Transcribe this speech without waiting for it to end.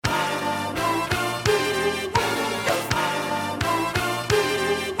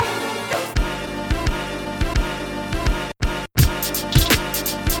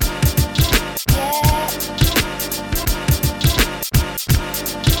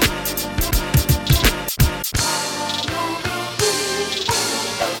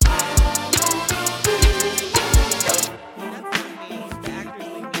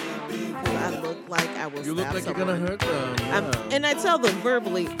to hurt them. And I tell them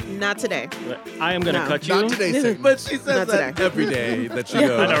verbally, not today. I am going to cut you. Not today, But she says that every day that she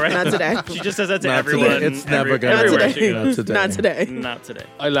goes. I know, right? Not today. She just says that to Not everyone. today. It's never going to everywhere happen. she goes. Not today. Not today. Not today.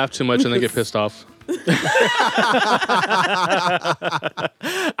 I laugh too much and then get pissed off.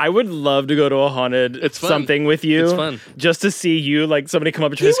 I would love to go to a haunted something with you. It's fun. Just to see you, like somebody come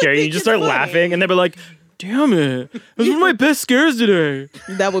up and try to scare you. You just start laughing and they'll be like, damn it. It was one of my best scares today.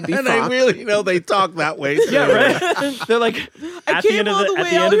 That would be And fun. I really know they talk that way. Too. Yeah, right. They're like at the end of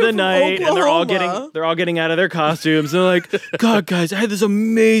the night, and they're all getting out of their costumes. They're like, God, guys, I had this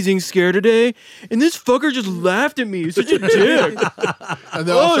amazing scare today, and this fucker just laughed at me. He's such a dick. And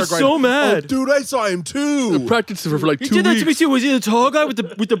they all Oh, start so mad. Oh, dude, I saw him too. I practiced for like 2 He did that to me weeks. too. Was he the tall guy with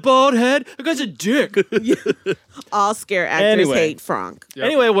the bald head? That guy's a dick. All scare actors Anyway. hate Frank. Yep.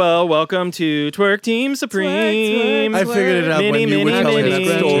 Anyway, well, welcome to Twerk Team Supreme. Twerk. I figured it out when you were Mini, telling mini.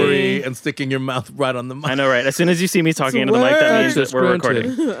 that story and sticking your mouth right on the mic. I know, right? As soon as you see me talking into the mic, that means that we're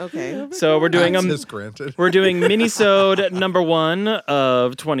recording. Okay. So we're doing Access granted. we're doing Minisode number 1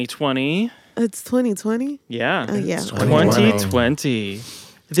 of 2020. It's 2020? Yeah. Yeah. 2020.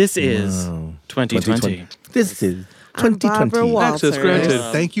 This is 2020. This is I'm Barbara 2020. Walters. Access granted.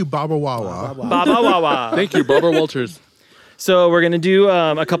 Thank you, Baba Wawa. Baba Wawa. Thank you, Barbara Walters. So we're going to do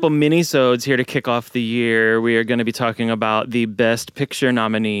a couple mini-sodes here to kick off the year. We are going to be talking about the Best Picture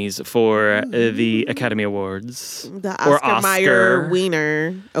nominees for the Academy Awards. The Or Oscar Mayer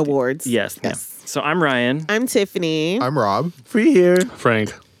Wiener Awards. Yes. Yeah. So I'm Ryan. I'm Tiffany. I'm Rob. Free here.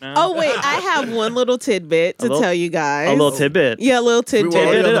 Frank. Oh, wait. I have one little tidbit to tell you guys. A little tidbit. Yeah, a little tidbit. We're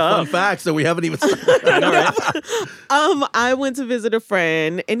already on it the up. fun facts, so we haven't even started. I know, right? I went to visit a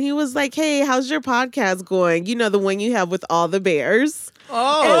friend and he was like, hey, how's your podcast going? You know, the one you have with all the bears.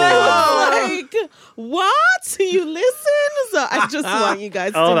 Oh. And I was like, what? You listen? So I just want you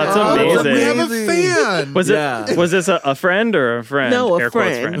guys to know. that's Oh, amazing. we have a fan. Was this a friend or a friend? No, a Air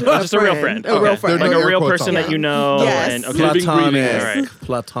quotes friend. Oh, just a real friend. A real friend. There Like are no a real air quotes person on that that. you know. Yes. And, okay. Living, breathing. Platonic. All right.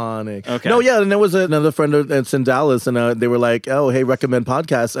 Platonic. Okay. No, yeah, and there was another friend that's in Dallas, and they were like, oh, hey, recommend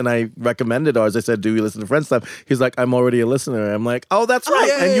podcasts. And I recommended ours. I said, do you listen to Friend Stuff? He's like, I'm already a listener. I'm like, oh, that's right.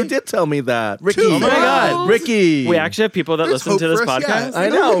 yay. And you did tell me that. Ricky. Oh my God. Ricky. We actually have people that There's listen to hope this for us, podcast. yes. I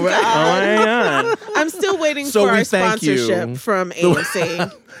know, right? Oh my God. I'm still waiting So for we our thank you. sponsorship from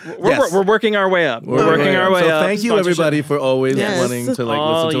AMC. We're working our way up. We're working our way so up. thank you, Sponsorship. everybody, for always Yes. wanting to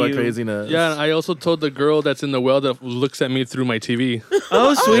All listen to our you- craziness. Yeah, and I also told the girl that's in the well that looks at me through my TV.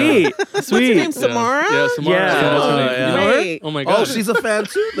 Oh, sweet. What's your name, Samara? Yeah, Samara. Yeah. That's her name. Yeah. You know her? Great. Oh my Oh, god. she's a fan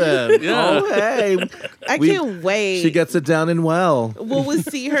too, then. Yeah. Oh, hey. I can't wait. She gets it down and well. Will we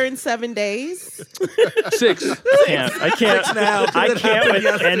see her in 7 days? 6. I can't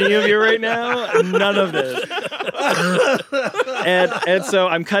with any of you right now. None of this. and so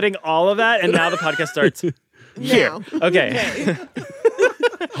I'm cutting all of that, and now the podcast starts here. Now. Okay.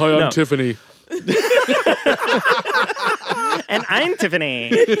 Hi, I'm No. Tiffany. And I'm Tiffany.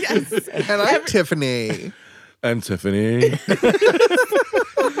 And I'm Tiffany. I'm Tiffany.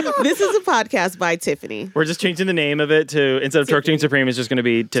 This is a podcast by Tiffany. We're just changing the name of it to, instead of Twerk Team Supreme, it's just going to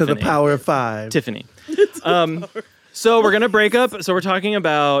be To Tiffany. the power of 5. Tiffany. So we're gonna break up. So we're talking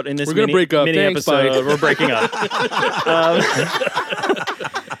about in this We're gonna break up. mini Thanks, episode. Spike. We're breaking up.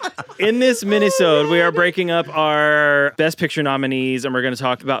 In this minisode, we are breaking up our Best Picture nominees, and we're going to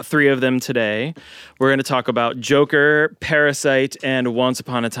talk about 3 of them today. We're going to talk about Joker, Parasite, and Once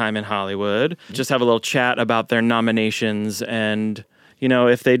Upon a Time in Hollywood. Just have a little chat about their nominations and, you know,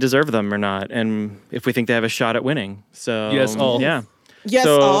 if they deserve them or not, and if we think they have a shot at winning. So Yes, all. Yeah. Yes,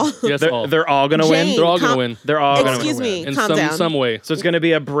 So all. Yes, all. they're all going to win. Jane. They're all going to win. They're all going to win. Excuse me. In Calm down. some way. So it's going to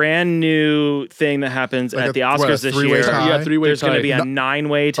be a brand new thing that happens Like at a- the what, a Oscars this three-way year. tie? Yeah, 3-way There's tie. going to be a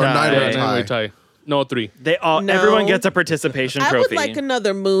 9-way tie. nine-way tie. 9-way tie. No, 3. They all, No. everyone gets a participation I trophy. would like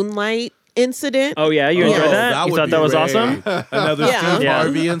another Moonlight incident. Oh yeah, you enjoyed that? You would thought be that was great. awesome? Another Yeah. Steve Yeah.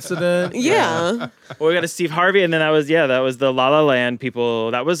 Harvey incident. Yeah. Well, we got a Steve Harvey, and then that was the La La Land people.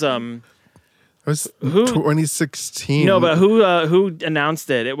 That was It was Who- 2016. no, but who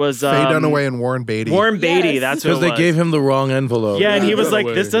announced it? It was Faye Dunaway and Warren Beatty. Warren Beatty. Yes. That's who Because it they was. gave him the wrong envelope. Yeah, and he was No like,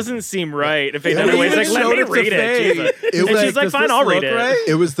 way. "This doesn't seem right." And Faye Yeah, Dunaway's he like, even "Let showed me it to read it." Faye. Jesus. It And was she's like, "Does "Fine, this I'll read look it." right?"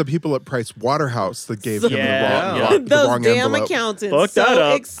 It was the people at Price Waterhouse that gave him Yeah. the Yeah. wrong, the Those wrong damn envelope. accountants. Look so that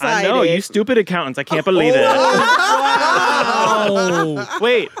up. excited. I know, you stupid accountants. I can't believe it.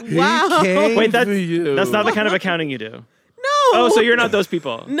 Wait, Wow. Came wait, for you. that's not the kind of accounting you do. No. Oh, so you're not those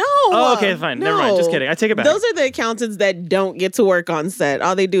people? No. Oh, okay, fine. Never mind. Just kidding. I take it back. Those are the accountants that don't get to work on set.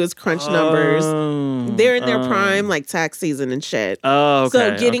 All they do is crunch numbers. They're in their prime, like tax season and shit. Oh, okay.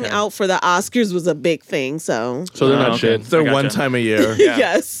 So getting okay. out for the Oscars was a big thing. So So they're Oh, not okay. shit. It's their I gotcha. one time a year. Yeah.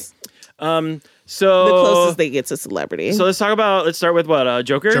 yes. So The closest they get to celebrity. So let's start with what?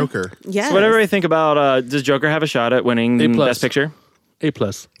 Joker? Joker. yes. So whatever I think about, does Joker have a shot at winning A+. Best Picture? A+.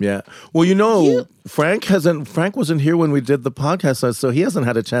 Yeah. Well, Frank wasn't here when we did the podcast, so he hasn't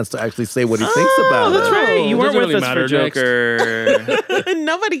had a chance to actually say what he thinks about That's it. right. You weren't Doesn't with really us for matter. Joker.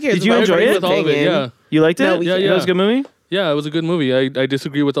 Nobody cares. Did you about enjoy your it? With all of it, opinion. yeah. You liked it? No, we Yeah, can't. It was a good movie? Yeah, it was a good movie. I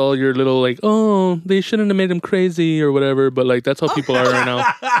disagree with all your little like, oh, they shouldn't have made him crazy or whatever, but like that's how people are right now.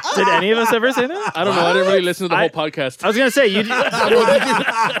 Did any of us ever say that? I don't know. I didn't really listen to the whole podcast. I was going to say, Did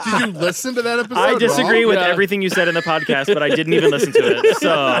you listen to that episode? I disagree with Yeah. everything you said in the podcast, but I didn't even listen to it.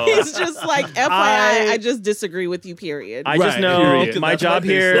 So He's just like, FYI, I just disagree with you, period. I just Right, know period. my That's job my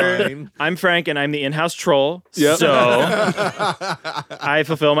here, baseline. I'm Frank and I'm the in-house troll. Yep. So I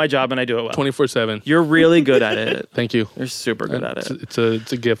fulfill my job and I do it well. 24/7. You're really good at it. Thank you. You're super good at it.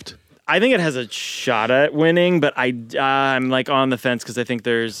 It's a gift. I think it has a shot at winning, but I'm like on the fence because I think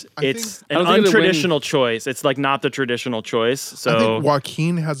it's I an don't think it'll untraditional choice. It's like not the traditional choice. I So think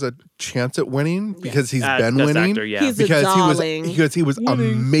Joaquin has a chance at winning because he's been Best winning. Actor, yeah. He's a Because darling. he was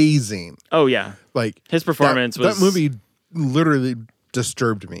amazing. Oh yeah, Like his performance that was movie literally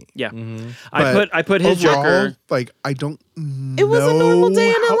disturbed me. Yeah, But I put his overall, Joker. like I don't know. It was a normal day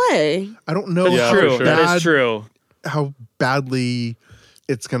in how- LA. I don't know That's Yeah, how true. for sure. That bad- is true. how badly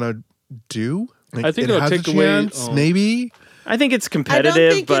it's gonna do. Like, I think it it'll has take a away- chance, oh. maybe. I think it's I don't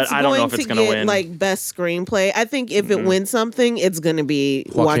competitive, think but it's I don't know going if it's to going to get win. like best screenplay. I think if it wins something, it's going to be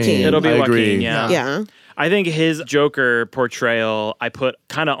Joaquin. Joaquin. It'll be I Joaquin, agree. yeah. Yeah. I think his Joker portrayal I put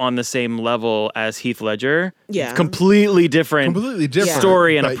kind of on the same level as Heath Ledger. Yeah. Completely different Completely different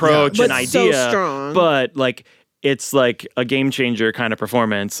story and but approach But and so idea. strong. But like it's like a game changer kind of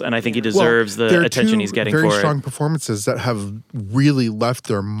performance, and I think he Well, deserves there the are attention two he's getting very for strong it. performances that have really left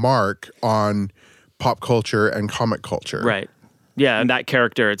their mark on pop culture and comic culture. Right. Yeah, and that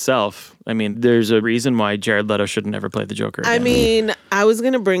character itself. I mean, there's a reason why Jared Leto should never play the Joker I again. mean, I was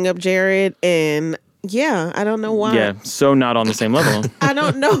going to bring up Jared, and yeah, I don't know why. Yeah, so not on the same level. I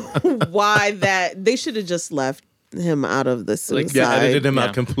don't know why that they should have just left him out of the suicide. Yeah, edited him Yeah.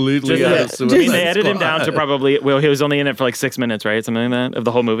 out completely Just, out yeah. of I Suicide I mean, they edited him Squad. down to probably, well, he was only in it for like 6 minutes, right? Something like that, of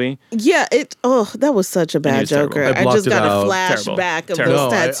the whole movie. Yeah, that was such a bad was terrible. Joker. I I blocked just it got out. a Terrible. flashback of Terrible.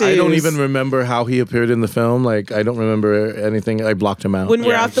 those No, tattoos. I don't even remember how he appeared in the film. Like, I don't remember anything. I blocked him out. When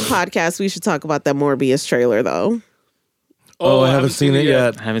we're Yeah. off the podcast, we should talk about that Morbius trailer, though. Oh, I haven't seen it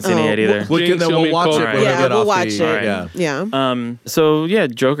yet. I haven't seen it yet either. We can, then Jinx, we'll you watch mean it Cold. when Yeah, we get we'll off watch the, it. Yeah. Yeah. So yeah,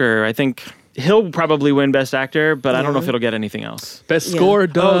 Joker, I think he'll probably win Best Actor, but I don't know if it'll get anything else. Best Yeah. score,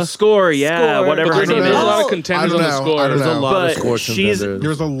 duh. Score, yeah, Score. whatever But her there's name a is. lot Oh. of contenders I on don't the know. score. I don't There's a know. lot But of score she's- contenders.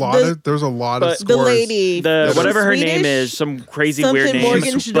 There's a lot The- of there's a lot but of The scores. lady, Whatever her name Swedish? is, some crazy Something weird name.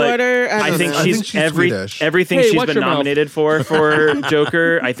 Morgan's but daughter. I I don't think know. I she's think she's Swedish. everything Hey, she's watch been your mouth. nominated for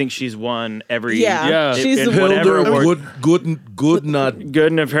Joker. I think she's won every. Yeah. Yeah. She's in the whatever award. Good, not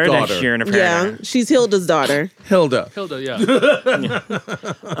Good enough her next Daughter. year and Yeah, she's Hilda's daughter. Hilda. Hilda, yeah.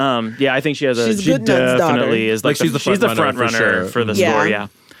 Yeah, I think she has a. She's She Goodnut's definitely daughter. is like Like, she's the front front runner for runner sure. for the Yeah. score. Yeah.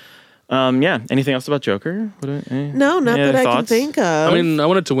 Yeah. Anything else about Joker? No, not Any that other I can thoughts? think of. I mean, I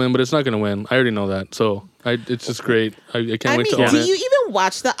want it to win, but it's not going to win. I already know that. So it's just great. I can't wait to do own it. you even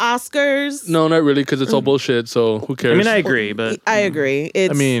watch the Oscars? No, not really, because it's all bullshit. So who cares? I mean, I agree, but I agree.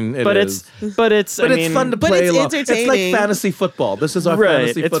 It's, I mean, but is. it's But I it's mean, fun to but play it's along. It's entertaining. like fantasy football. This is our right.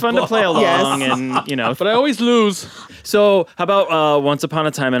 fantasy It's football. fun to play along, Yes. and you know. But I always lose. So how about Once Upon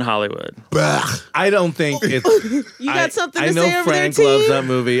a Time in Hollywood? I don't think it's. you got something to I know say over Frank there, loves T? that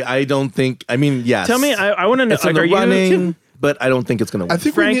movie. I don't think. I mean, yes. Tell me, I want to know. It's in Like, the are running, you? but I don't think it's going to win. I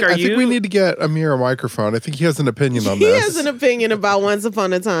think Frank, we need, are I think we you- need to get Amir a microphone. I think he has an opinion on He this. has an opinion about Once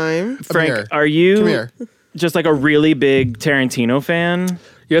Upon a Time. Frank, Amir, are you come here. just like a really big Tarantino fan?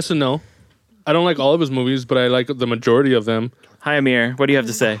 Yes and no. I don't like all of his movies, but I like the majority of them. Hi, Amir. What do you have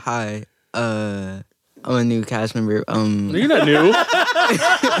to say? Hi. I'm a new cast member. You're not new.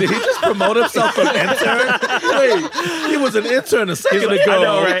 Did he just promote himself from intern? Wait, he was an intern a second like, ago. I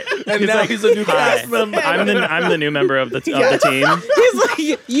know, right? And He's now like, he's a new Hi, cast member. I'm the new member of the team. He's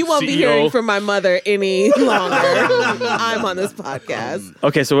like, you won't be CEO. hearing from my mother any longer. I'm on this podcast.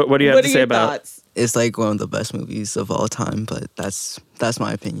 Okay, so what do you have What to are say your about? thoughts? It's like one of the best movies of all time, but that's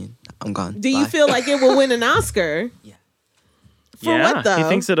my opinion. I'm gone. Do you Bye. feel like it will win an Oscar? Yeah. For Yeah, what though? he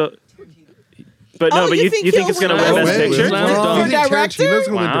thinks it'll. But Oh, no, but you you think think he'll it's gonna win win an Best Oscar? Picture? Slam Do dunk. you think director? Tarantino's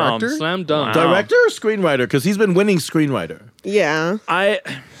going to Wow, win director? Slam dunk. Wow. Director or screenwriter? Because he's been winning screenwriter. Yeah.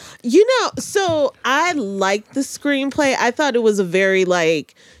 You know, so I liked the screenplay. I thought it was a very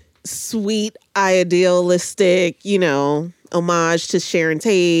like sweet, idealistic, homage to Sharon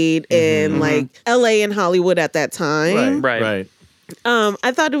Tate and like LA and Hollywood at that time. Right. Right.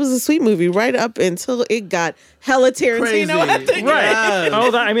 I thought it was a sweet movie right up until it got hella Tarantino at the end. Right. Yes.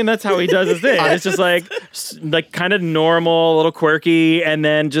 Oh, that's how he does his thing. It's just like kind of normal, a little quirky, and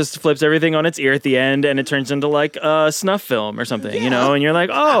then just flips everything on its ear at the end, and it turns into like a snuff film or something, you know? And you're like,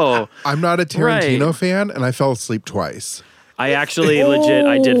 oh. I'm not a Tarantino Right. fan, and I fell asleep twice. I actually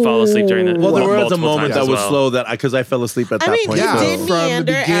I did fall asleep during that. Well, there was a multiple moment times that as was well. slow because I fell asleep at I that mean, point. you Yeah. did From the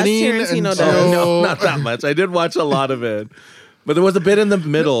meander as beginning Tarantino until- does. No, not that much. I did watch a lot of it. But there was a bit in the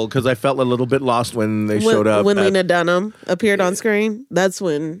middle because I felt a little bit lost when they showed up. When at- Lena Dunham appeared on screen, that's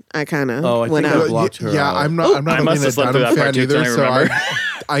when I kind of Oh, I went think I out. blocked her Yeah, out. I'm not I a must Lena have slept through Dunham that part fan too, 'cause I either, don't so remember.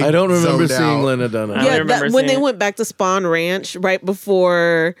 I don't remember zoned seeing out. Lena Dunham. I Yeah, remember when they seeing- went back to Spawn Ranch right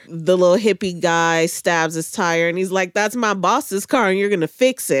before the little hippie guy stabs his tire and he's like, that's my boss's car and you're going to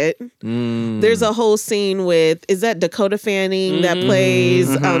fix it. There's a whole scene with, is that Dakota Fanning that plays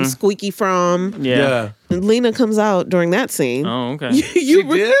Squeaky From? Yeah. And Lena comes out during that scene. Oh, okay. She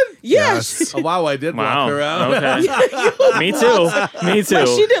did? Yes. Oh, wow, I did Wow. block her out. Okay. Me too. Me too. Like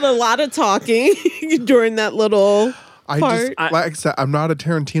she did a lot of talking during that little I part. just, like I said, I'm not a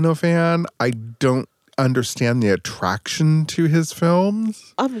Tarantino fan. I don't understand the attraction to his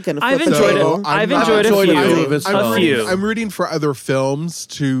films. I'm going to I've flip enjoyed the it. table. I've I've enjoyed enjoyed a a few few. of his A films. few. I'm rooting for other films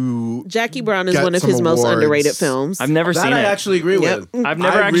to. Jackie Brown is Get one of some his most awards. underrated films. I've never That seen I it. actually agree Yep. with. I've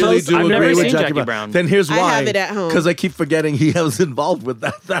never I actually- really do I've agree never with seen Jackie, Jackie Brown. Brown. Then here's I why. have it at home. Because I keep forgetting he was involved with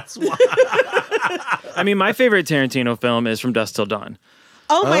that. That's why. I mean, my favorite Tarantino film is From Dusk Till Dawn.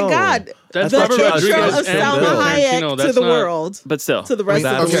 Oh my Oh. God. That's The Robert intro Rodriguez of and Salma Bill Hayek Tarantino. to That's the not- world. But still. To the rest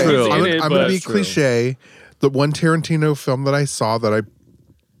That's of the Okay, world. He's I'm in it, going to be but- cliche. The one Tarantino film that I saw that I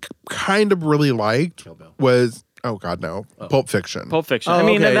kind of really liked was Pulp Fiction. Pulp Fiction. Oh, I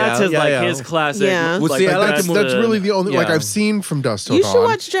mean, okay, that's yeah, his yeah, like yeah. his classic. Yeah. Well, like, see, I like that's the- that's really the only like Yeah. I've seen from Dusk Till You Dawn. should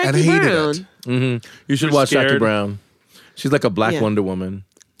watch and Jackie hated Brown. it. You should You're watch Jackie scared. Brown. She's like a black Yeah. Wonder Woman.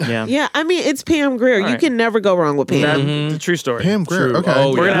 Yeah. Yeah, I mean, it's Pam Grier. You right. can never go wrong with Pam. That's a true story. Pam Grier. True. Okay.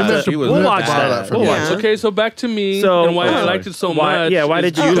 Oh, We're yeah. gonna have to. She was We'll bad. watch that. from We'll you. watch Yeah. it. Okay, so back to me So, and why I oh. liked it so Why- much. yeah, why is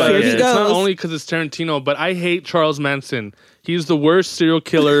did you because like Here he it? It's not goes. only because it's Tarantino, but I hate Charles Manson. He's the worst serial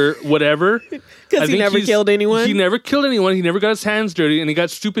killer, whatever. Because I he think never he's- killed anyone. He never killed anyone. He never got his hands dirty, and he got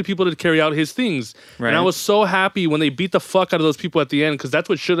stupid people to carry out his things. Right. And I was so happy when they beat the fuck out of those people at the end because that's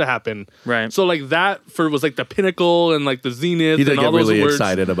what should have happened. Right. So like that was like the pinnacle and like the zenith. He did and get all those really words.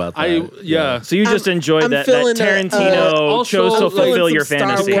 excited about that. Yeah. So you just enjoyed I'm that feeling the, Tarantino also- chose to I'm feeling fulfill some your Star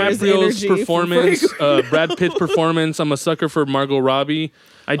fantasy. Wars DiCaprio's energy from performance, Brad Pitt's performance. I'm a sucker for Margot Robbie.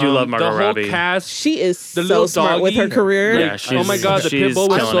 I do love Margot the whole Robbie. cast. She is The so little smart with her doggy. career. Yeah, oh my god, the she's pitbull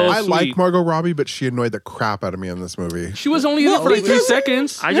was killing so it. I like sweet. Margot Robbie, but she annoyed the crap out of me in this movie. She was only in it Well, for like 3 because-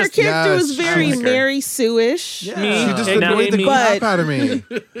 seconds. I Her just character was Yes, very I like her. Mary Sue-ish. Me, She just Hey, now- annoyed the me. crap But- out of me.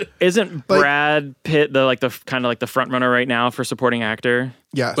 isn't Brad Pitt the kind of like the front runner right now for supporting actor?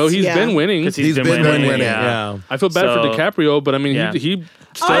 Yes. But he's Yeah. been winning. Because He's been winning. Yeah. I feel bad for So- DiCaprio, but I mean, Yeah. he Oh,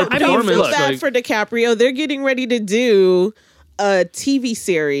 stellar I don't performance. feel bad like- for DiCaprio. They're getting ready to do a TV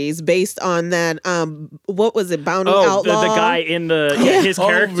series based on that. What was it? Bounty Oh, the Outlaw. guy in the his Oh,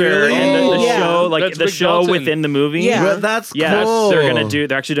 character really? in the Yeah. show, like That's the Rick show Dalton. within the movie. Yeah. Well, that's Yeah, cool.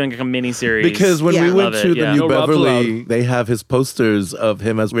 they're actually doing like a mini series Because when Yeah. we went Love to it, the yeah. New No, Rob's Beverly, allowed. they have his posters of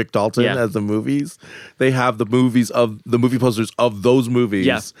him as Rick Dalton Yeah. as the movies. They have the movie posters of those movies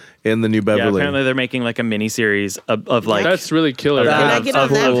Yeah. in the New yeah, Beverly. apparently they're making like a mini series of like. That's really killer. That- Can I of- get on of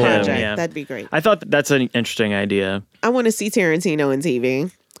that him, project? yeah. That'd be great. I thought that's an interesting idea. I want to see Tarantino in TV.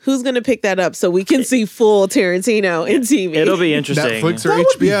 Who's going to pick that up so we can see full Tarantino in TV? It'll be interesting. Netflix or That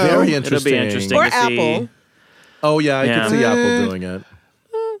would be HBO. very It'll be interesting or to see. Apple. Oh yeah, I Yeah. could see Apple doing it.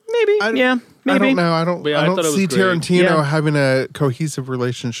 Maybe. Yeah. I Maybe. don't know. I But yeah, I don't thought it was see great. Tarantino Yeah. having a cohesive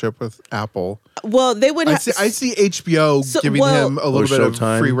relationship with Apple. Well, they would I have. see HBO So- giving well- him a little bit of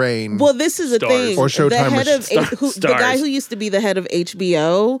Showtime. free reign. Well, this is the Stars. thing. Or Showtime the head or of the guy Stars. who used to be the head of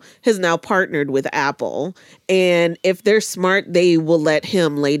HBO has now partnered with Apple, and if they're smart, they will let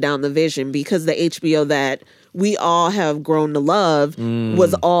him lay down the vision because the HBO that we all have grown to love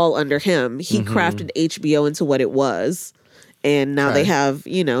was all under him. He crafted HBO into what it was. And now they Okay. have,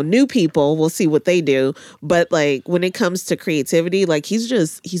 new people. We'll see what they do. But like when it comes to creativity, like he's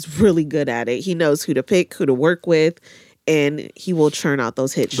really good at it. He knows who to pick, who to work with, and he will churn out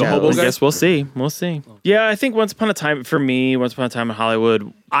those hit The hobo shows. guy? I guess we'll see. We'll see. Yeah, I think Once Upon a Time in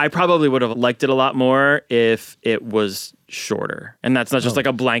Hollywood, I probably would have liked it a lot more if it was shorter. And that's not just like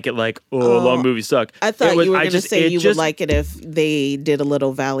a blanket like, long movies suck. I thought It was- you were going to just- say it you just- would like it if they did a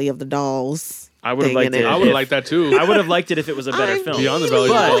little Valley of the Dolls. I would have thing liked in it. it. I would like that too. I would have liked it if it was a better film. Beyond the Valley of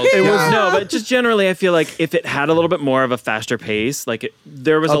the But Dolls. it was Yeah. but just generally, I feel like if it had a little bit more of a faster pace, like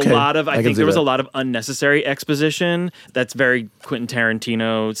there was Okay, a lot of, I I can think see there was that. a lot of unnecessary exposition. That's very Quentin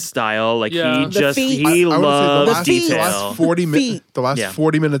Tarantino style. Like Yeah. The feet. he I would say loves the feet. the detail. last 40 minutes. The last Yeah.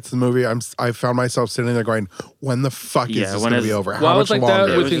 40 minutes of the movie, I found myself sitting there going, "When the fuck Yeah, is this when going to is- be over? Well, How I was much like longer?"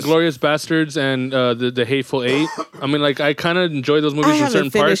 that with was just- Inglourious Bastards and the Hateful Eight. I mean, like I kind of enjoy those movies I in certain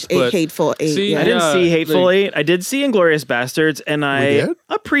haven't finished parts, but Hateful Eight. See, yet. I didn't Yeah, see Hateful like- Eight. I did see Inglourious Bastards, and I did?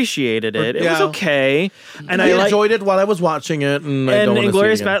 appreciated it. It was Yeah. okay, and I I like. enjoyed it while I was watching it, and I And don't want to see it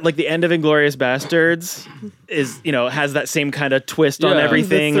Inglourious, again. like the end of Inglourious Bastards, is has that same kind of twist on Yeah.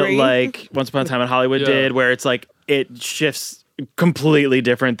 everything, The three. like Once Upon a Time in Hollywood Yeah. did, where it's like it shifts completely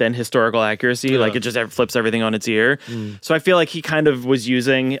different than historical accuracy. Yeah. Like it just flips everything on its ear. So I feel like he kind of was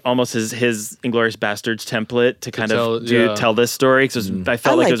using almost his Inglourious Bastards template to kind tell- of yeah. tell this story because I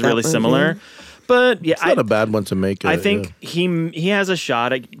felt I like like it was that really movie. similar. But yeah, It's not a bad one to make. I think he has a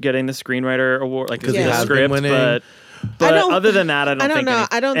shot at getting the screenwriter award, like 'Cause he the has been script. winning. But don't- other than that, I don't I don't think. know.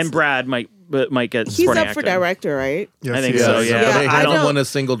 I don't- And Brad might get He's supporting up for actor. director, right? Yes, I think he so, is. yeah. But they I haven't don't- won a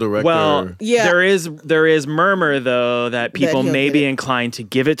single director. Well, Yeah. there is murmur though that people he'll may get be it. inclined to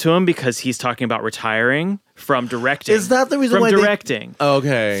give it to him because he's talking about retiring from directing. Is that the reason from why they- directing?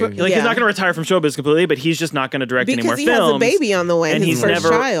 okay. Like Yeah. he's not going to retire from showbiz completely, but he's just not going to direct any more Because he films. has a baby on the way, and his he's first never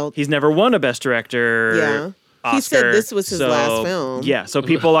child. he's never won a best director. Yeah. He said Oscar. this was his So, last film. Yeah, so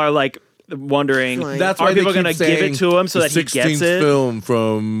people are like wondering. Like- That's are why people going gonna to give it to him so the that he gets 16th it? film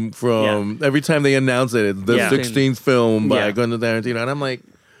from every time they announce it, the Yeah. 16th film by Yeah. Quentin Tarantino, and I'm like,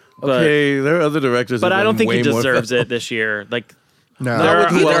 But- okay, there are other directors, But who've I don't done think he way more deserves films. it this year. Like No. There are-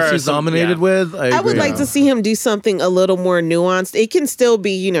 Who there else are he's some- nominated yeah. with? I would agree. like to see him do something a little more nuanced. It can still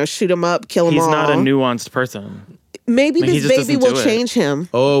be, shoot him up, kill him he's all. not a nuanced person. Maybe Like, he his just baby doesn't will do it. change him.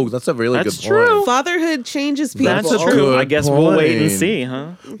 Oh, that's a really That's good true. point. Fatherhood changes people. That's a true. good I guess we'll wait and point. see, huh?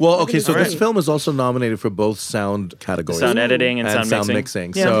 Well, okay, so Alright. this film is also nominated for both sound categories, Sound editing and sound mixing.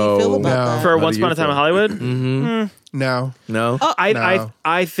 mixing. Yeah. So, How do you feel about No. that? For How Once do you Upon a Time in feel? Hollywood, No. no,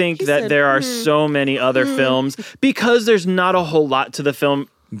 I think He that said, there are so many other films because there's not a whole lot to the film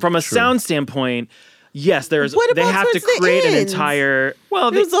from a sound standpoint. Yes, there's. What They about have to towards the create an end? entire.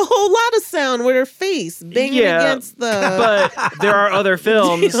 Well, There's a whole lot of sound with her face banging against the but there are other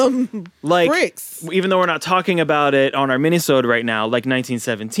films like bricks. even though we're not talking about it on our minisode right now, like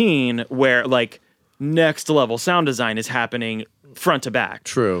 1917, where like next level sound design is happening front to back.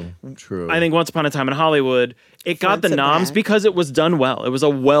 true. I think Once Upon a Time in Hollywood, it got Front the to noms back. because it was done well. It was a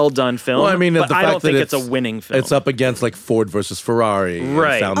well done film. Well, I mean, but the I fact don't think that it's a winning film. It's up against like Ford versus Ferrari, and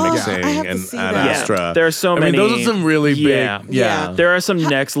Right. sound Oh, mixing, I have to and see Ad that. Yeah. Astra. There are so I many. mean, those are some really Yeah. big. Yeah. There are some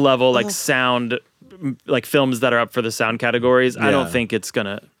next level like sound, like films that are up for the sound categories. I don't Yeah. think it's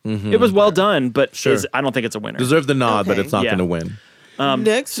gonna. It was well done, but Sure. I don't think it's a winner. Deserve the nod, but Okay. it's not Yeah. going to win.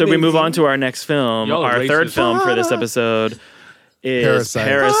 Next So we move movie. on to our next film. Y'all are Our third racist. film for this episode is Parasite.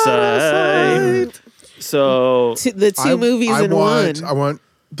 Parasite. So The two movies in one. I want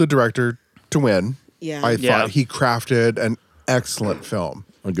the director to win. Yeah. I Yeah. thought he crafted an excellent film.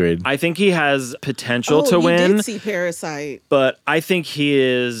 Agreed. I think he has potential Oh, to you win, did see Parasite. but I think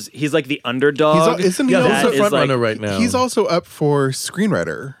he's like the underdog. Isn't he Yeah, that who's the is front like- runner right now? He's also up for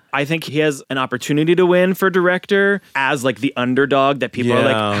screenwriter. I think he has an opportunity to win for director as like the underdog that people are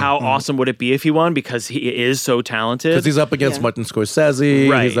Yeah. like, how awesome would it be if he won? Because he is so talented. Because he's up against Yeah. Martin Scorsese.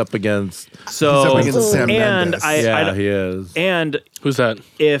 Right. He's up against. so He's up against Sam and Mendes. I he is. and Who's that?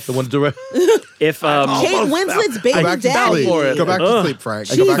 if The one direct. Kate Winslet's baby Go back to daddy. sleep. Go back to sleep, Frank.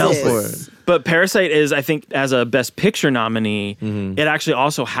 Go back to Jesus. sleep. But Parasite is, I think, as a Best Picture nominee, Mm-hmm. it actually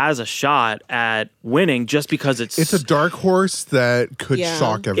also has a shot at winning just because It's a dark horse that could Yeah.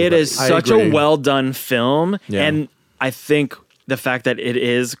 shock everybody. it is I such agree. a well done film, Yeah. and I think the fact that it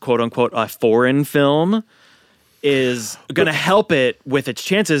is quote unquote a foreign film is going to help it with its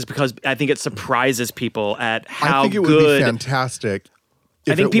chances because I think it surprises people at how I think it would good. be fantastic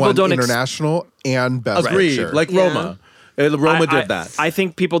if think it people won don't international and best Agreed. picture. Like Yeah. Roma. Roma did that. I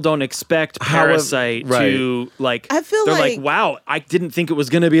think people don't expect However- Parasite right. to like. I feel they're like- wow, I didn't think it was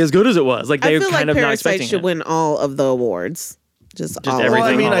going to be as good as it was. Like I they're feel kind like of not Parasite expecting should it. win all of the awards. Just all everything. well,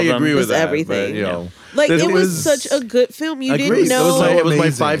 I mean, all I of them. agree with Just that. everything. But, you know, Like This it was was- such a good film. You Agreed. didn't know It was my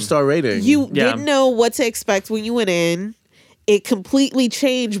Amazing. 5-star rating. you Yeah. didn't know what to expect when you went in. it completely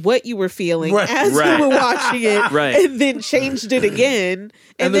changed what you were feeling as Right. you were watching it, Right. and then changed it again.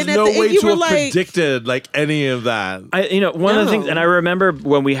 And then there's at no the way end, you to were have like, predicted like any of that. One of the things, No. and I remember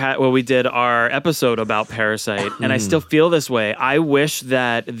when we did our episode about Parasite, and I still feel this way. I wish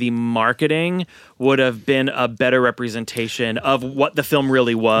that the marketing would have been a better representation of what the film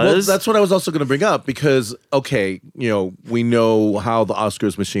really was. Well, that's what I was also going to bring up because, okay, we know how the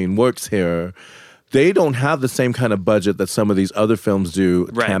Oscars machine works here. They don't have the same kind of budget that some of these other films do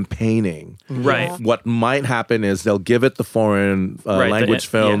campaigning. Right. What might happen is they'll give it the foreign language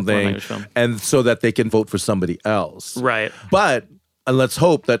film foreign thing, language film. and so that they can vote for somebody else. Right. But and let's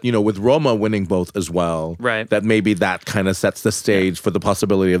hope that, with Roma winning both as well, Right. that maybe that kind of sets the stage for the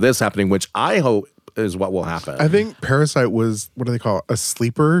possibility of this happening, which I hope is what will happen. I think Parasite was, what do they call it? A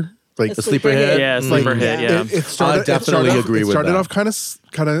sleeper? Like A sleeper hit. Yeah, sleeper hit. Yeah. It started, I definitely agree it with started that. off kind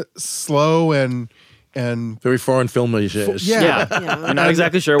of slow and Very foreign film-ish. Yeah. I'm not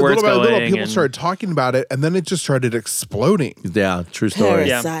exactly sure where it's little by going. little, people and started talking about it, and then it just started exploding. Yeah, true story.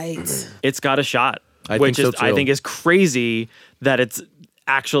 Parasite. It's got a shot, I which think so, is I too. think is crazy that it's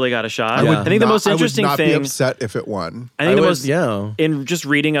actually got a shot. I would I think the most interesting I would not be thing. upset if it won. I think I the would- most yeah. in just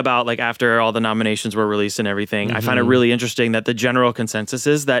reading about like after all the nominations were released and everything, I find Mm-hmm. it really interesting that the general consensus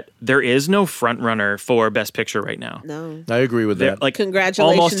is that there is no front runner for Best Picture right now. No. I agree with They're, that. like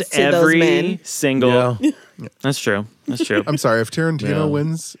Congratulations almost to those every men. single. Yeah. That's true. That's true. I'm sorry, if Tarantino Yeah.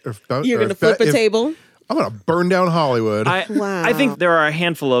 wins, You're going to flip a table? I'm going to burn down Hollywood. Wow. I think there are a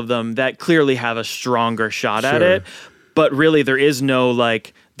handful of them that clearly have a stronger shot at Sure. it, but really there is no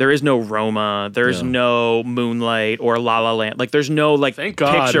Roma, there's Yeah. no Moonlight or La La Land. Like there's no Thank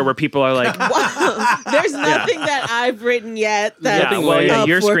God. picture where people are like, There's nothing that I've written yet that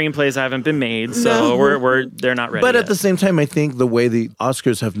your for- screenplays haven't been made, so No. they're not ready. But yet. at the same time, I think the way the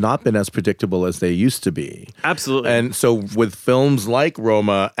Oscars have not been as predictable as they used to be. Absolutely. And so with films like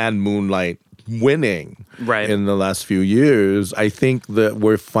Roma and Moonlight winning Right. in the last few years, I think that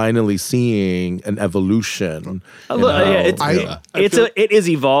we're finally seeing an evolution. It is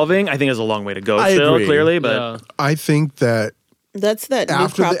evolving. I think there's a long way to go I still, agree. clearly, but Yeah. I think that That's that new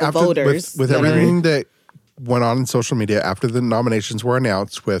after crop the, of after voters. with everything that went on in social media after the nominations were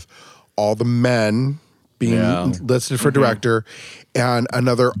announced, with all the men being Yeah. listed for director and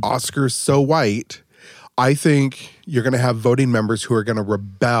another Oscar so white, I think you're going to have voting members who are going to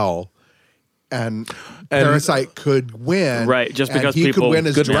rebel. And Parasite could win, Right, just and because he people- could win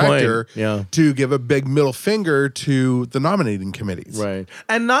as Good point. director, Yeah. to give a big middle finger to the nominating committees. Right.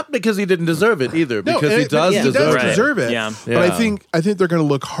 And not because he didn't deserve it either, No, because he but does he deserve Right. it. deserve it. Yeah. But I Yeah. think they're going to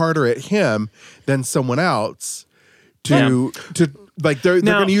look harder at him than someone else to like they're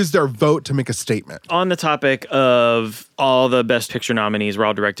Now- going to use their vote to make a statement. on the topic of all the Best Picture nominees were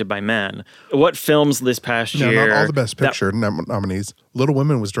all directed by men. What films this past No, year? not all the Best that- Picture nominees. Little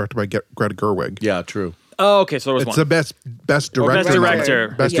Women was directed by Greta Gerwig. Yeah, true. Oh, okay, so there was It's one. the best director. Best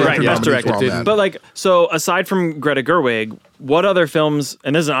director. Best Yeah. director. Right, Best nominees were all director. men. But like, so aside from Greta Gerwig, what other films?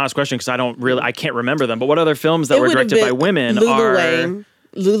 And this is an honest question because I can't remember them. But what other films that It were would have directed by been women Lulu are? Wang.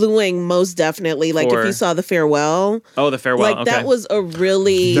 Lulu Wang, most definitely. Like For- if you saw The Farewell, Oh, The Farewell. like okay. that was a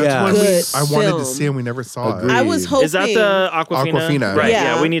really Yeah. That's one good I wanted to film. see and we never saw Agreed. it. I was hoping. Is that the Aquafina? Aquafina. Right.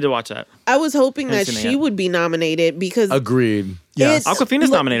 Yeah. Yeah. we need to watch that. I was hoping that Haven't seen it she yet. would be nominated because Agreed. Yes. it's- Aquafina's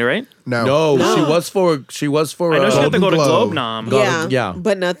look- nominated, right? No. No, she was for I know she got the Golden Golden Globe Globe. nom. Yeah,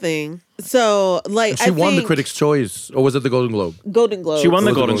 but nothing. So like She I won the think Critics' Choice, or was it the Golden Globe? Golden Globe. She won the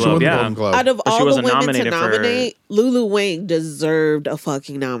She Golden won Globe. the Yeah. Golden Globe. Out of But she all the wasn't women to nominated for- nominate, Lulu Wang deserved a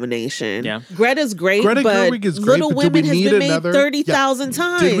fucking nomination. Yeah. Greta's great, Greta but Gerwig is great, Little but do we Women has need been made another- 30,000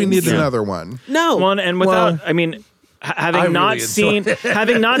 times. Did we need Yeah. another one? No. One and without, I mean, having I not really seen, enjoyed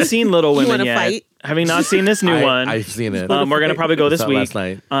having not seen Little You Women wanna yet, fight? having not seen this new one, I've seen it. we're gonna probably go this Saw it week last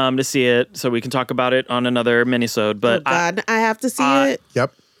night. to see it, so we can talk about it on another minisode. Oh But God, I have to see it.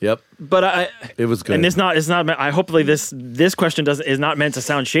 Yep. Yep, I, it was good. and it's not. I hopefully this question is not meant to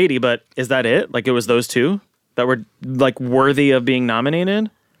sound shady, but is that it? Like it was those two that were like worthy of being nominated,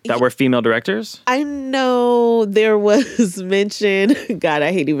 that were female directors. I know there was mention. God,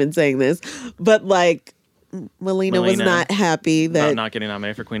 I hate even saying this, but like Melina was Melina. not happy that Not getting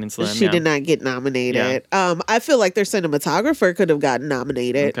nominated for Queen and Slim. she yeah. did not get nominated. I feel like their cinematographer could have gotten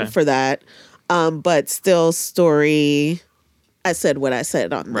nominated Okay. for that. But still, story. I said what I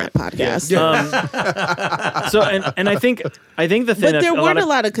said on that podcast. So and I think the thing But that there weren't of, a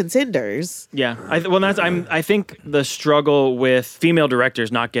lot of contenders. Yeah, I think the struggle with female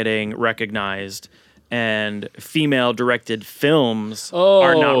directors not getting recognized and female directed films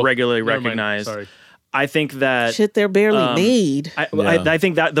are not regularly never mind. recognized. Sorry. I think that Shit, they're barely made. I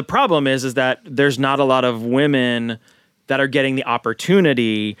think that the problem is that there's not a lot of women that are getting the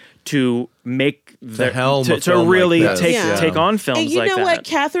opportunity to make to really take on films and you like know that. what?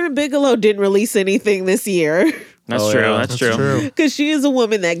 Catherine Bigelow didn't release anything this year. That's true. Yeah. That's true. Because she is a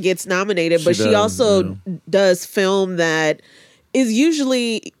woman that gets nominated, but she also does film that is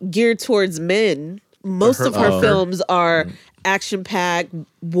usually geared towards men. Most of her films are action-packed,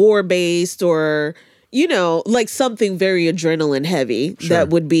 war-based, or, you know, like something very adrenaline heavy that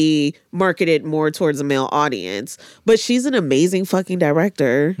would be marketed more towards a male audience. But she's an amazing fucking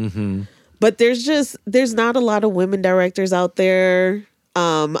director. Mm-hmm. But there's not a lot of women directors out there.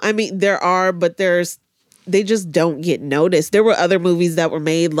 I mean, there are, but they just don't get noticed. There were other movies that were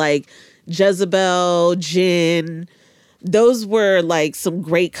made like Jezebel, Jinn. Those were like some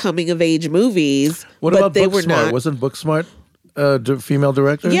great coming of age movies. What but about they Booksmart? were not. Wasn't Booksmart female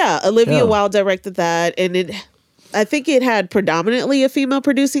director? Yeah, Olivia Wilde directed that, and I think it had predominantly a female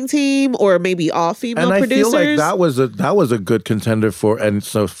producing team, or maybe all female producers. And I feel like that was a good contender for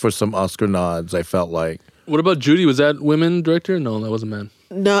some Oscar nods. I felt like. What about Judy? Was that women director? No, that was a man.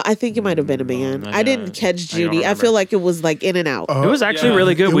 No, I think it might have been a man. I didn't catch Judy. I feel like it was like in and out. It was actually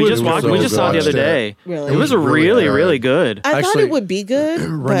really good. We just watched. We just saw it the other day. Really? It was really good. I thought it would be good.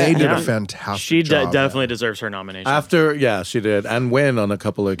 Renee but did a fantastic She job. definitely deserves her nomination. She did, and win on a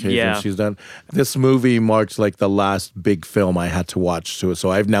couple of occasions. Yeah. She's done. This movie marks like the last big film I had to watch to it.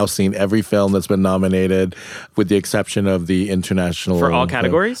 So I've now seen every film that's been nominated, with the exception of the international For all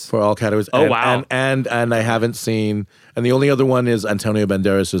categories? For all categories. Oh, wow. And I haven't seen. And the only other one is Antonio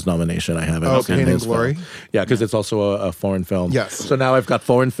Banderas' nomination. I haven't seen Pain and his Glory? film. Yeah, because it's also a foreign film. Yes. So now I've got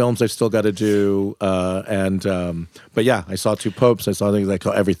foreign films I've still got to do. But yeah, I saw Two Popes. I saw things like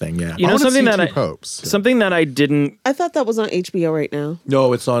everything. Yeah. You know, something that Something that I didn't. I thought that was on HBO right now.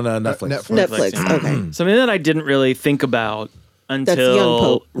 No, it's on Netflix. Netflix. Okay. Something that I didn't really think about Young until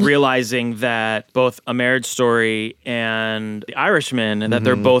Pope. realizing that both A Marriage Story and The Irishman, and that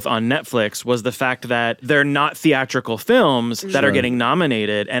they're both on Netflix, was the fact that they're not theatrical films that are getting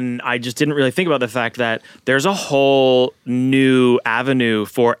nominated. And I just didn't really think about the fact that there's a whole new avenue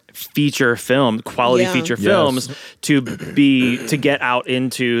for feature film, quality feature films to get out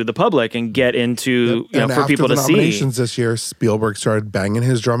into the public and get into, for people to see. After the nominations this year, Spielberg started banging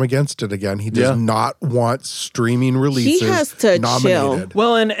his drum against it again. He does not want streaming releases. He has to nominated. chill.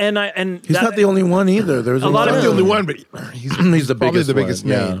 Well, and He's not the only one either. There's a lot lot of of Not the only one, but he's the probably biggest the biggest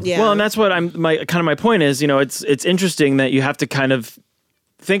one, name. Yeah. Well, and that's what my point is, it's interesting that you have to kind of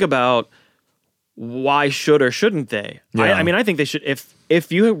think about why should or shouldn't they? Yeah. I mean, I think they should. If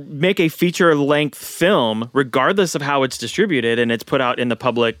you make a feature length film, regardless of how it's distributed and it's put out in the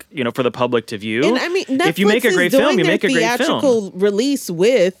public, for the public to view. And I mean, Netflix if you make a great film, you make a great theatrical film. release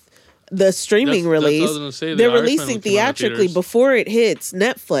with the streaming That's what I release. was gonna say. The They're Irishman releasing came out in theatrically theaters. before it hits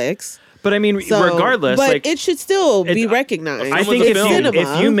Netflix. But I mean, So, regardless, but it should still be it- recognized. I think it's if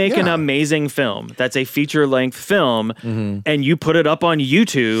cinema. you make an amazing film that's a feature length film and you put it up on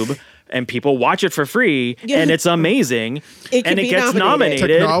YouTube and people watch it for free and it's amazing It can and it be gets nominated.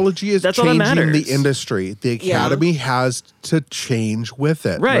 nominated. Technology is that's all that changing matters. the industry. The Academy has to change with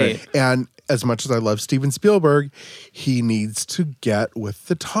it. Right. And as much as I love Steven Spielberg, he needs to get with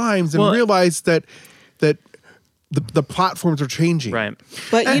the times and realize that the platforms are changing. Right.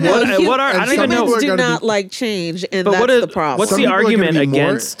 But I don't even know. Humans do not like change, and But that's the problem. what's Some the people are gonna argument be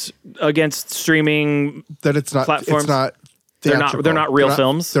more- against streaming That it's not platforms? It's not. They're not real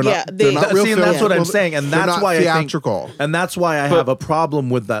films? They're Yeah, not. They're not real See, and films. that's what I'm Well, saying, and they're that's not why theatrical. and that's why I have a problem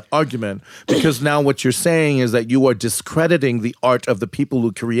with that argument, because now what you're saying is that you are discrediting the art of the people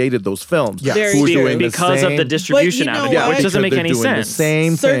who created those films, Yes. Very who are true. doing because of the distribution But you know avenue, what? which doesn't make they're any doing sense. The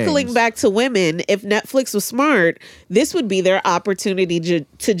same Circling things. back to women, if Netflix was smart, this would be their opportunity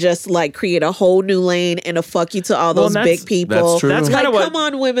to just like create a whole new lane and a fuck you to all those that's- big people. that's true. That's Like, kinda what- come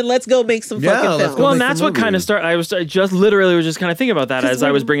on, women, let's go make some Yeah, fucking let's films. go Well, and make that's some what kind of movies. started. I was just literally just kind of thinking about that as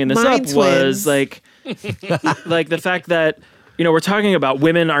I was bringing this up. mind Was twins. like the fact that we're talking about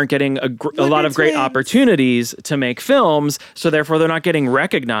women aren't getting a lot of great twins. opportunities to make films, so therefore they're not getting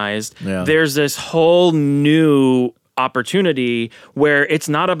recognized. Yeah. There's this whole new opportunity where it's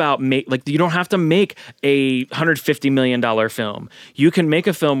not about you don't have to make a $150 million film. You can make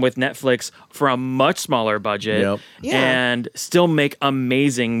a film with Netflix for a much smaller budget Yep. Yeah. and still make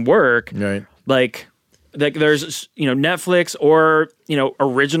amazing work. Right. Like there's Netflix or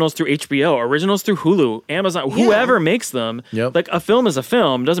originals through HBO, originals through Hulu, Amazon, whoever makes them. Yep. Like a film is a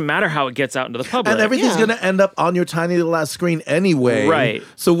film. Doesn't matter how it gets out into the public. And everything's Yeah. going to end up on your tiny little ass screen anyway. Right.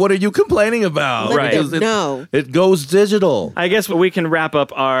 So what are you complaining about? Let Right. them Because know. it goes digital. I guess we can wrap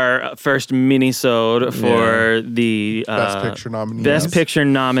up our first mini-sode for the Best Picture nominees. Best Picture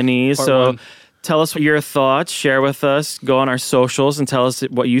nominees. Part So one. Tell us your thoughts. Share with us. Go on our socials and tell us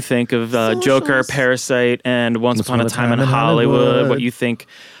what you think of Joker, Parasite, and Once Upon a Time in Hollywood. What you think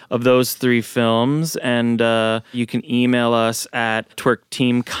of those 3 films. And you can email us at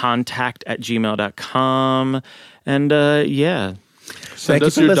twerkteamcontact@gmail.com. And yeah. Send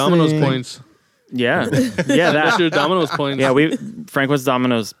us your Domino's points. Yeah. That's your Domino's points. Yeah, Frank wants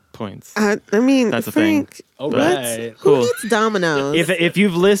Domino's points. I mean, that's the Frank, thing. All right. Who gets Domino's? If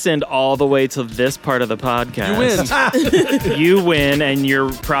you've listened all the way to this part of the podcast, you win, and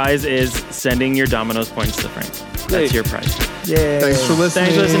your prize is sending your Domino's points to Frank. That's your prize. Yeah. Thanks for listening.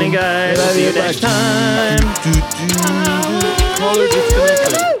 Thanks for listening, guys. See you next time. Caller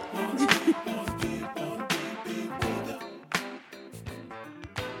disconnected.